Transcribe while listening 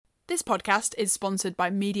This podcast is sponsored by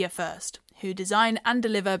Media First, who design and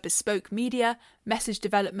deliver bespoke media, message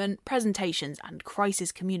development, presentations and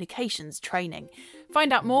crisis communications training.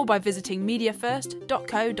 Find out more by visiting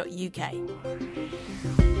mediafirst.co.uk.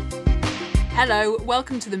 Hello,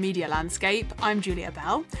 welcome to the Media Landscape. I'm Julia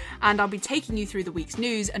Bell, and I'll be taking you through the week's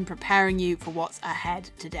news and preparing you for what's ahead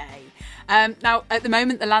today. Now, at the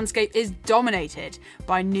moment, the landscape is dominated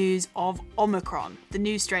by news of Omicron, the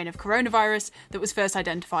new strain of coronavirus that was first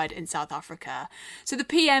identified in South Africa. So the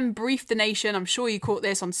PM briefed the nation, I'm sure you caught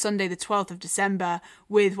this, on Sunday the 12th of December,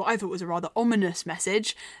 with what I thought was a rather ominous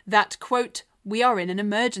message that, quote, "We are in an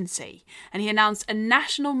emergency." And he announced a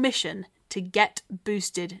national mission to get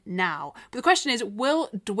boosted now. But the question is, will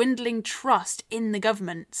dwindling trust in the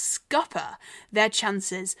government scupper their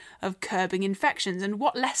chances of curbing infections? And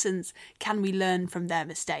what lessons can we learn from their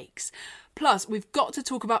mistakes? Plus, we've got to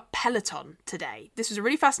talk about Peloton today. This was a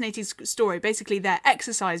really fascinating story. Basically, their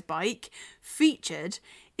exercise bike featured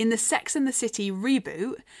in the Sex and the City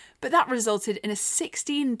reboot, but that resulted in a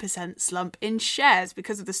 16% slump in shares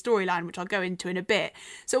because of the storyline, which I'll go into in a bit.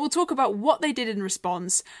 So we'll talk about what they did in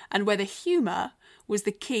response and whether humour was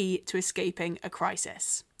the key to escaping a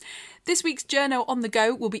crisis. This week's Journo on the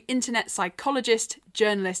Go will be internet psychologist,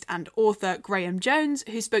 journalist and author Graham Jones,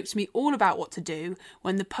 who spoke to me all about what to do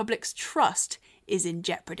when the public's trust is in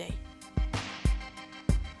jeopardy.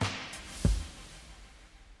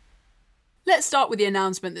 Let's start with the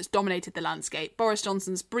announcement that's dominated the landscape, Boris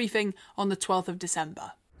Johnson's briefing on the 12th of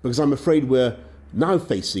December. Because I'm afraid we're now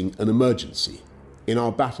facing an emergency in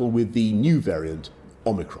our battle with the new variant,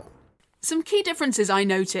 Omicron. Some key differences I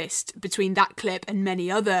noticed between that clip and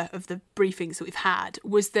many other of the briefings that we've had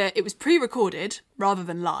was that it was pre-recorded rather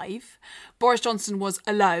than live. Boris Johnson was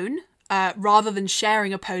alone, rather than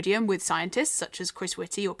sharing a podium with scientists such as Chris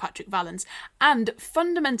Whitty or Patrick Vallance. And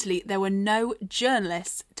fundamentally, there were no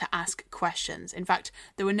journalists to ask questions. In fact,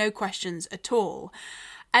 there were no questions at all.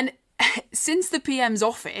 And since the PM's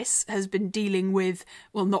office has been dealing with,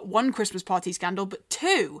 well, not one Christmas party scandal, but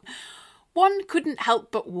two, one couldn't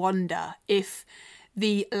help but wonder if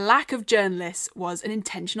the lack of journalists was an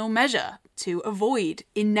intentional measure to avoid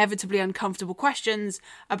inevitably uncomfortable questions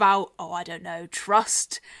about,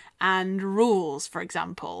 trust and rules, for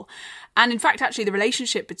example. And in fact, actually, the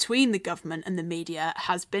relationship between the government and the media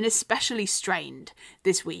has been especially strained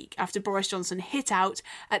this week after Boris Johnson hit out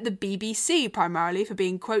at the BBC primarily for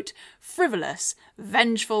being, quote, frivolous,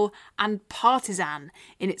 vengeful and partisan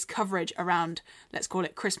in its coverage around, let's call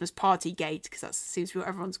it Christmas Party Gate, because that seems to be what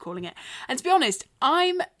everyone's calling it. And to be honest,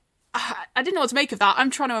 I didn't know what to make of that.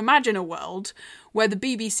 I'm trying to imagine a world where the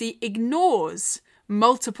BBC ignores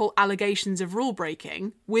multiple allegations of rule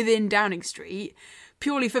breaking within Downing Street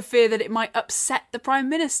purely for fear that it might upset the Prime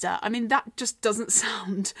Minister. I mean, that just doesn't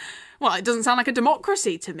sound like a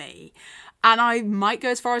democracy to me. And I might go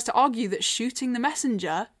as far as to argue that shooting the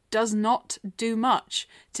messenger does not do much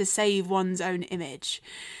to save one's own image.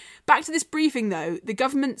 Back to this briefing, though, the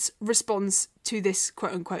government's response to this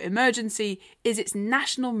quote-unquote emergency is its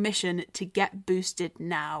national mission to get boosted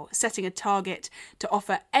now, setting a target to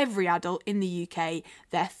offer every adult in the UK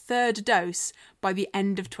their third dose by the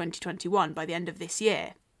end of 2021, by the end of this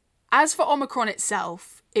year. As for Omicron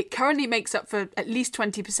itself, it currently makes up for at least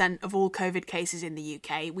 20% of all COVID cases in the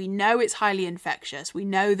UK. We know it's highly infectious. We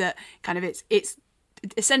know that it's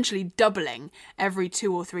essentially doubling every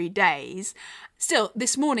 2 or 3 days. Still,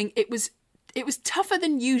 this morning it was tougher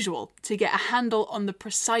than usual to get a handle on the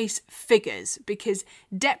precise figures because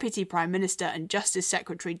Deputy Prime Minister and Justice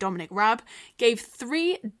Secretary Dominic Raab gave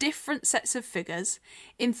 3 different sets of figures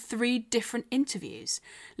in 3 different interviews,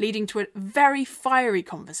 leading to a very fiery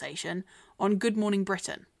conversation on Good Morning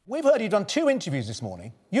Britain. We've heard you've done 2 interviews this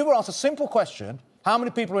morning. You were asked a simple question: how many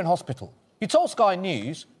people are in hospital? You told Sky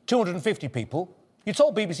News 250 people. You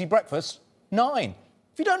told BBC Breakfast 9.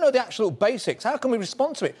 If you don't know the actual basics, how can we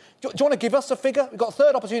respond to it? Do you want to give us a figure? We've got a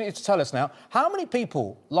third opportunity to tell us now. How many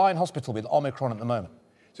people lie in hospital with Omicron at the moment?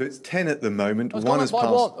 So it's 10 at the moment. One has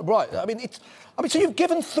passed. Right. So you've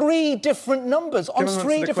given 3 different numbers on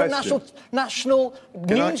 3 different national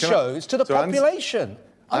news shows to the population.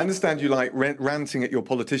 I understand you like ranting at your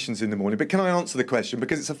politicians in the morning, but can I answer the question?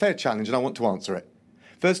 Because it's a fair challenge and I want to answer it.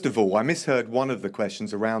 First of all, I misheard one of the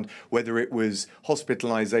questions around whether it was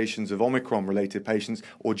hospitalisations of Omicron-related patients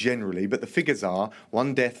or generally, but the figures are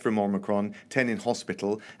 1 death from Omicron, 10 in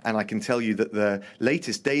hospital, and I can tell you that the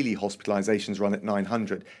latest daily hospitalisations run at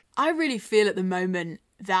 900. I really feel at the moment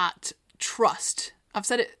that trust, I've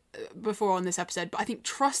said it before on this episode, but I think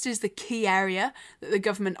trust is the key area that the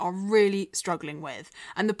government are really struggling with.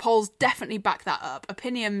 And the polls definitely back that up.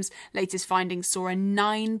 Opinium's latest findings saw a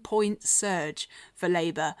 9-point surge for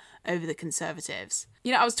Labour over the Conservatives.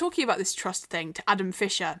 You know, I was talking about this trust thing to Adam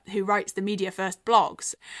Fisher, who writes the Media First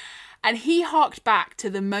blogs. And he harked back to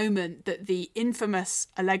the moment that the infamous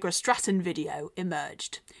Allegra Stratton video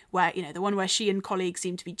emerged, where, you know, the one where she and colleagues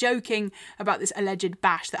seemed to be joking about this alleged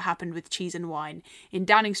bash that happened with cheese and wine in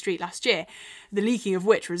Downing Street last year, the leaking of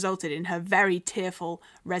which resulted in her very tearful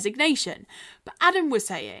resignation. But Adam was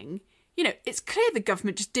saying, you know, it's clear the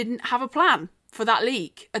government just didn't have a plan for that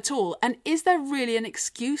leak at all. And is there really an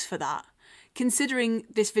excuse for that, considering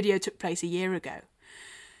this video took place a year ago?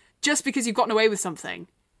 Just because you've gotten away with something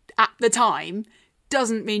at the time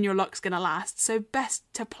doesn't mean your luck's going to last, so best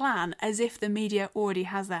to plan as if the media already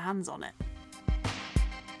has their hands on it.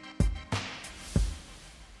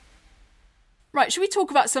 Right, should we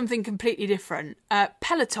talk about something completely different?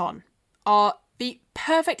 Peloton are the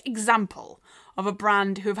perfect example of a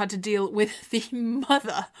brand who have had to deal with the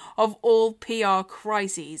mother of all PR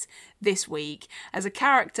crises this week, as a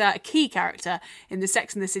key character in the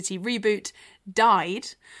Sex and the City reboot died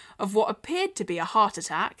of what appeared to be a heart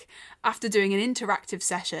attack after doing an interactive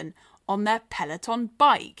session on their Peloton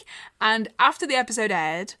bike. And after the episode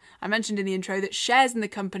aired, I mentioned in the intro that shares in the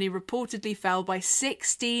company reportedly fell by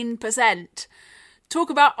 16%. Talk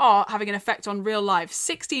about art having an effect on real life.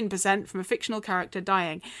 16% from a fictional character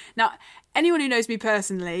dying. Now, anyone who knows me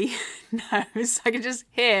personally knows, I can just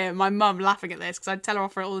hear my mum laughing at this because I tell her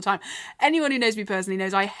off for it all the time. Anyone who knows me personally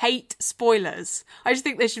knows I hate spoilers. I just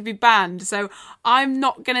think they should be banned. So I'm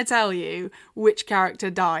not going to tell you which character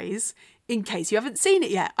dies in case you haven't seen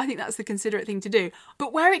it yet. I think that's the considerate thing to do.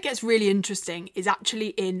 But where it gets really interesting is actually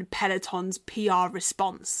in Peloton's PR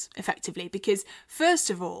response, effectively, because first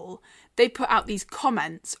of all, they put out these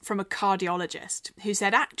comments from a cardiologist who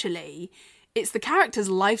said, actually, it's the character's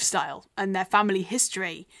lifestyle and their family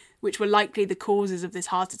history which were likely the causes of this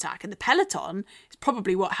heart attack, and the Peloton is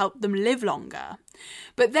probably what helped them live longer.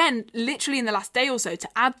 But then, literally in the last day or so, to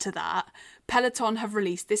add to that, Peloton have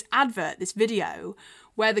released this advert, this video,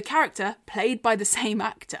 where the character, played by the same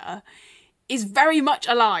actor, is very much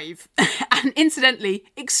alive and, incidentally,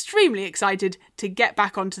 extremely excited to get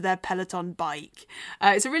back onto their Peloton bike.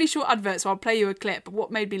 It's a really short advert, so I'll play you a clip. But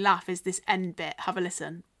what made me laugh is this end bit. Have a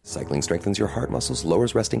listen. Cycling strengthens your heart muscles,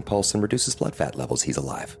 lowers resting pulse, and reduces blood fat levels. He's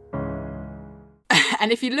alive.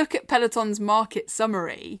 And if you look at Peloton's market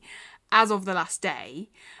summary, as of the last day,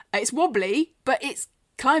 it's wobbly, but it's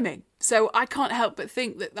climbing. So I can't help but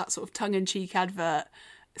think that that sort of tongue-in-cheek advert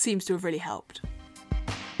seems to have really helped.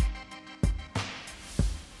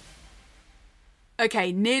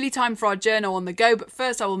 Okay, nearly time for our journal on the go, but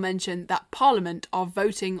first I will mention that Parliament are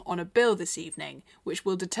voting on a bill this evening, which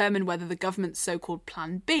will determine whether the government's so-called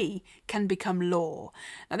Plan B can become law.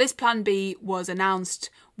 Now, this Plan B was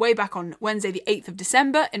announced way back on Wednesday, the 8th of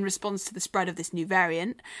December, in response to the spread of this new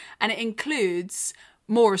variant, and it includes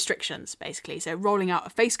more restrictions, basically. So rolling out a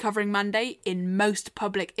face covering mandate in most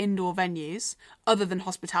public indoor venues, other than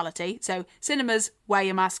hospitality. So cinemas, wear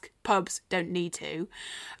your mask, pubs don't need to.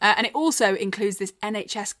 And it also includes this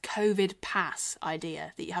NHS COVID pass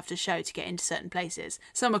idea that you have to show to get into certain places.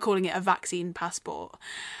 Some are calling it a vaccine passport.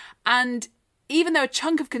 And even though a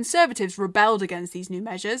chunk of Conservatives rebelled against these new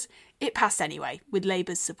measures, it passed anyway, with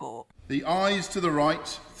Labour's support. The ayes to the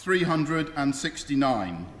right,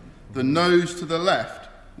 369. The noes to the left,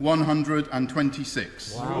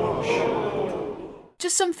 126. Wow.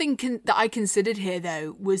 Just something that I considered here,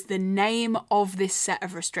 though, was the name of this set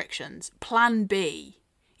of restrictions. Plan B.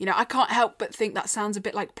 You know, I can't help but think that sounds a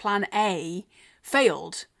bit like Plan A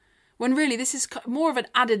failed, when really this is more of an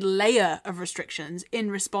added layer of restrictions in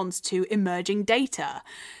response to emerging data.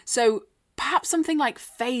 So perhaps something like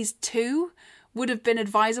Phase 2 would have been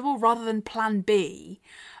advisable rather than Plan B.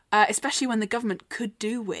 Especially when the government could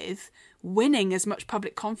do with winning as much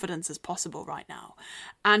public confidence as possible right now.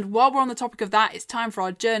 And while we're on the topic of that, it's time for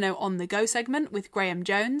our Journo on the Go segment with Graham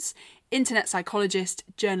Jones, internet psychologist,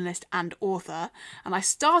 journalist and author. And I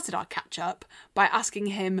started our catch-up by asking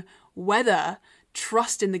him whether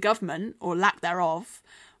trust in the government, or lack thereof,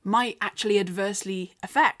 might actually adversely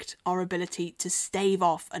affect our ability to stave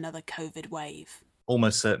off another COVID wave.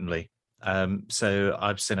 Almost certainly. So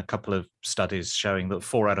I've seen a couple of studies showing that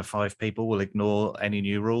 4 out of 5 people will ignore any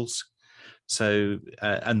new rules. So,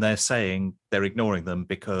 and they're saying they're ignoring them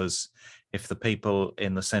because if the people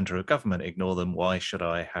in the centre of government ignore them, why should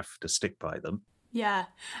I have to stick by them? Yeah.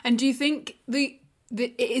 And do you think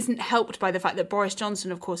it isn't helped by the fact that Boris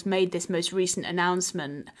Johnson, of course, made this most recent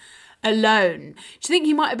announcement alone. Do you think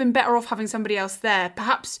he might have been better off having somebody else there,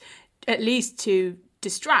 perhaps at least to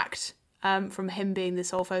distract from him being the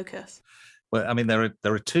sole focus? Well, I mean, there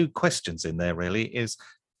are two questions in there, really.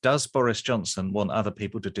 Does Boris Johnson want other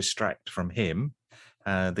people to distract from him?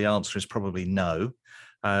 The answer is probably no,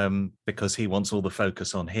 because he wants all the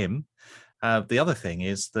focus on him. The other thing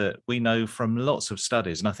is that we know from lots of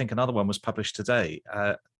studies, and I think another one was published today,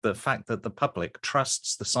 the fact that the public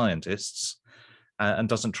trusts the scientists and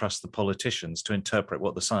doesn't trust the politicians to interpret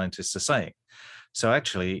what the scientists are saying. So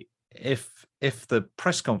actually, if the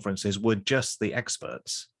press conferences were just the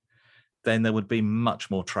experts, then there would be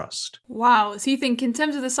much more trust. Wow. So you think in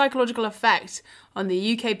terms of the psychological effect on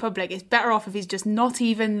the UK public, it's better off if he's just not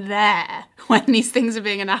even there when these things are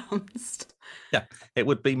being announced? Yeah, it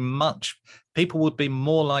would be people would be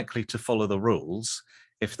more likely to follow the rules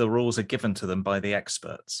if the rules are given to them by the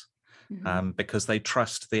experts, because they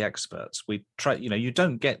trust the experts. You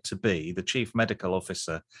don't get to be the chief medical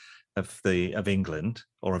officer of England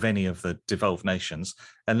or of any of the devolved nations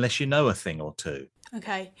unless you know a thing or two.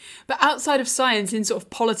 Okay. But outside of science, in sort of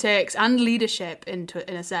politics and leadership, in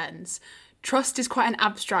a sense, trust is quite an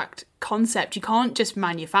abstract concept. You can't just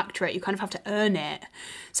manufacture it. You kind of have to earn it.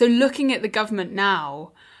 So looking at the government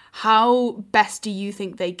now, how best do you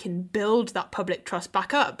think they can build that public trust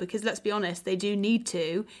back up? Because let's be honest, they do need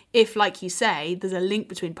to, if, like you say, there's a link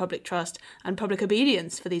between public trust and public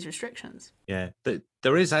obedience for these restrictions. Yeah,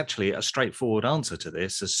 there is actually a straightforward answer to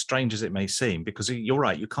this, as strange as it may seem, because you're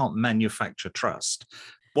right, you can't manufacture trust.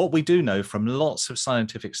 What we do know from lots of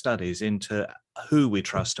scientific studies into who we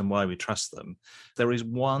trust and why we trust them, there is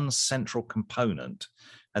one central component,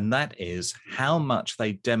 and that is how much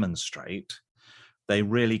they demonstrate they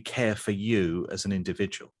really care for you as an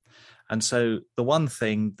individual. And so the one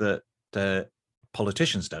thing that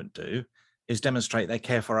politicians don't do is demonstrate they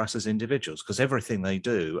care for us as individuals, because everything they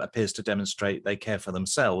do appears to demonstrate they care for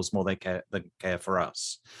themselves more than care for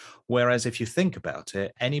us. Whereas if you think about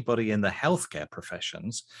it, anybody in the healthcare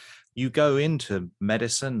professions, you go into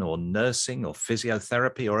medicine or nursing or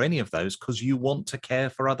physiotherapy or any of those because you want to care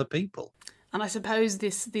for other people. And I suppose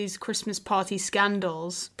these Christmas party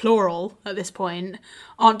scandals, plural at this point,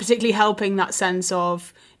 aren't particularly helping that sense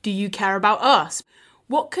of, do you care about us?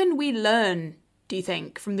 What can we learn, do you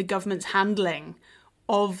think, from the government's handling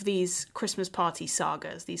of these Christmas party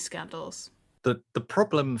sagas, these scandals? The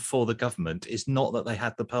problem for the government is not that they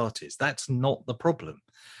had the parties. That's not the problem.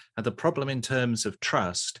 And the problem in terms of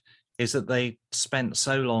trust is that they spent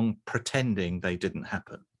so long pretending they didn't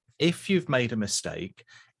happen. If you've made a mistake,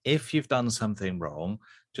 if you've done something wrong,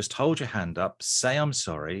 just hold your hand up, say I'm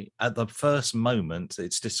sorry at the first moment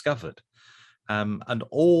it's discovered. And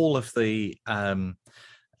all of the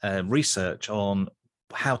research on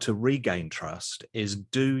how to regain trust is,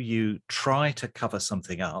 do you try to cover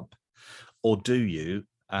something up, or do you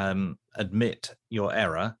admit your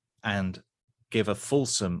error and give a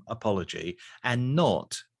fulsome apology, and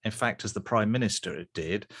not, in fact, as the Prime Minister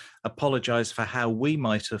did, apologise for how we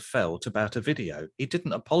might have felt about a video. He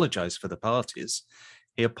didn't apologise for the parties.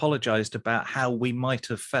 He apologised about how we might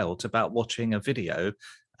have felt about watching a video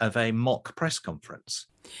of a mock press conference.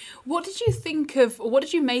 What did you think of, or what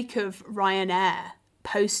did you make of Ryanair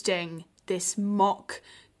posting this mock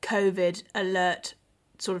COVID alert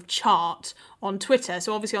sort of chart on Twitter?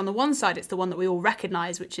 So obviously on the one side, it's the one that we all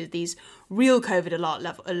recognise, which is these real COVID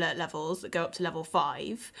alert levels that go up to level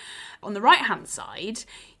 5. On the right-hand side,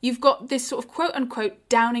 you've got this sort of quote-unquote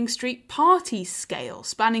Downing Street party scale,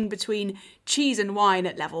 spanning between cheese and wine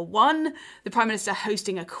at level 1, the Prime Minister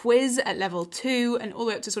hosting a quiz at level 2, and all the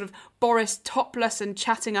way up to sort of Boris topless and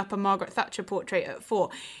chatting up a Margaret Thatcher portrait at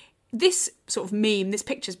 4. This sort of meme, this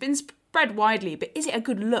picture's been spread widely, but is it a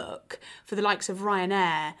good look for the likes of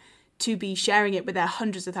Ryanair to be sharing it with their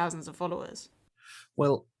hundreds of thousands of followers?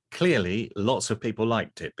 Well, clearly lots of people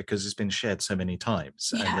liked it because it's been shared so many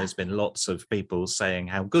times, and there's been lots of people saying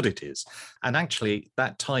how good it is. And actually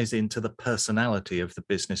that ties into the personality of the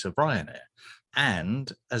business of Ryanair,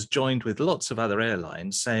 and has joined with lots of other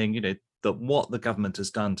airlines saying, that what the government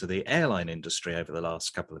has done to the airline industry over the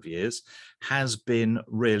last couple of years has been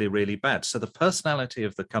really, really bad. So the personality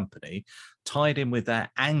of the company, tied in with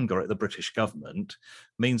their anger at the British government,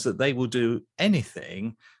 means that they will do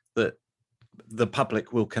anything that the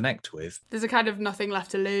public will connect with. There's a kind of nothing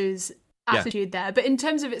left to lose attitude there. But in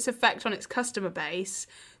terms of its effect on its customer base,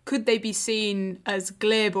 could they be seen as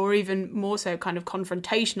glib, or even more so kind of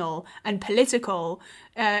confrontational and political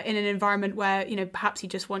in an environment where, perhaps you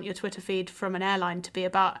just want your Twitter feed from an airline to be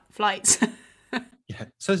about flights? Yeah.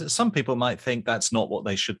 So some people might think that's not what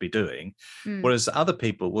they should be doing, whereas other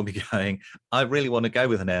people will be going, I really want to go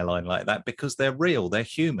with an airline like that because they're real, they're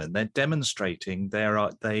human, they're demonstrating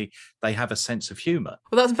they have a sense of humour.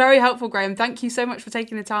 Well, that's very helpful, Graham. Thank you so much for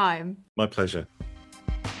taking the time. My pleasure.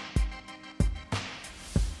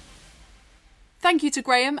 Thank you to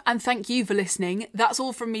Graham, and thank you for listening. That's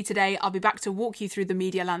all from me today. I'll be back to walk you through the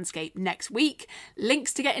media landscape next week.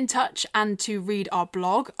 Links to get in touch and to read our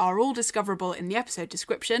blog are all discoverable in the episode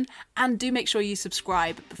description, and do make sure you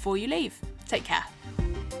subscribe before you leave. Take care.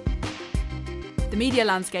 The Media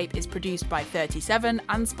Landscape is produced by 37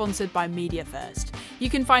 and sponsored by Media First. You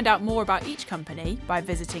can find out more about each company by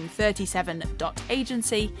visiting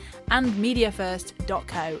 37.agency and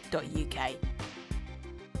mediafirst.co.uk.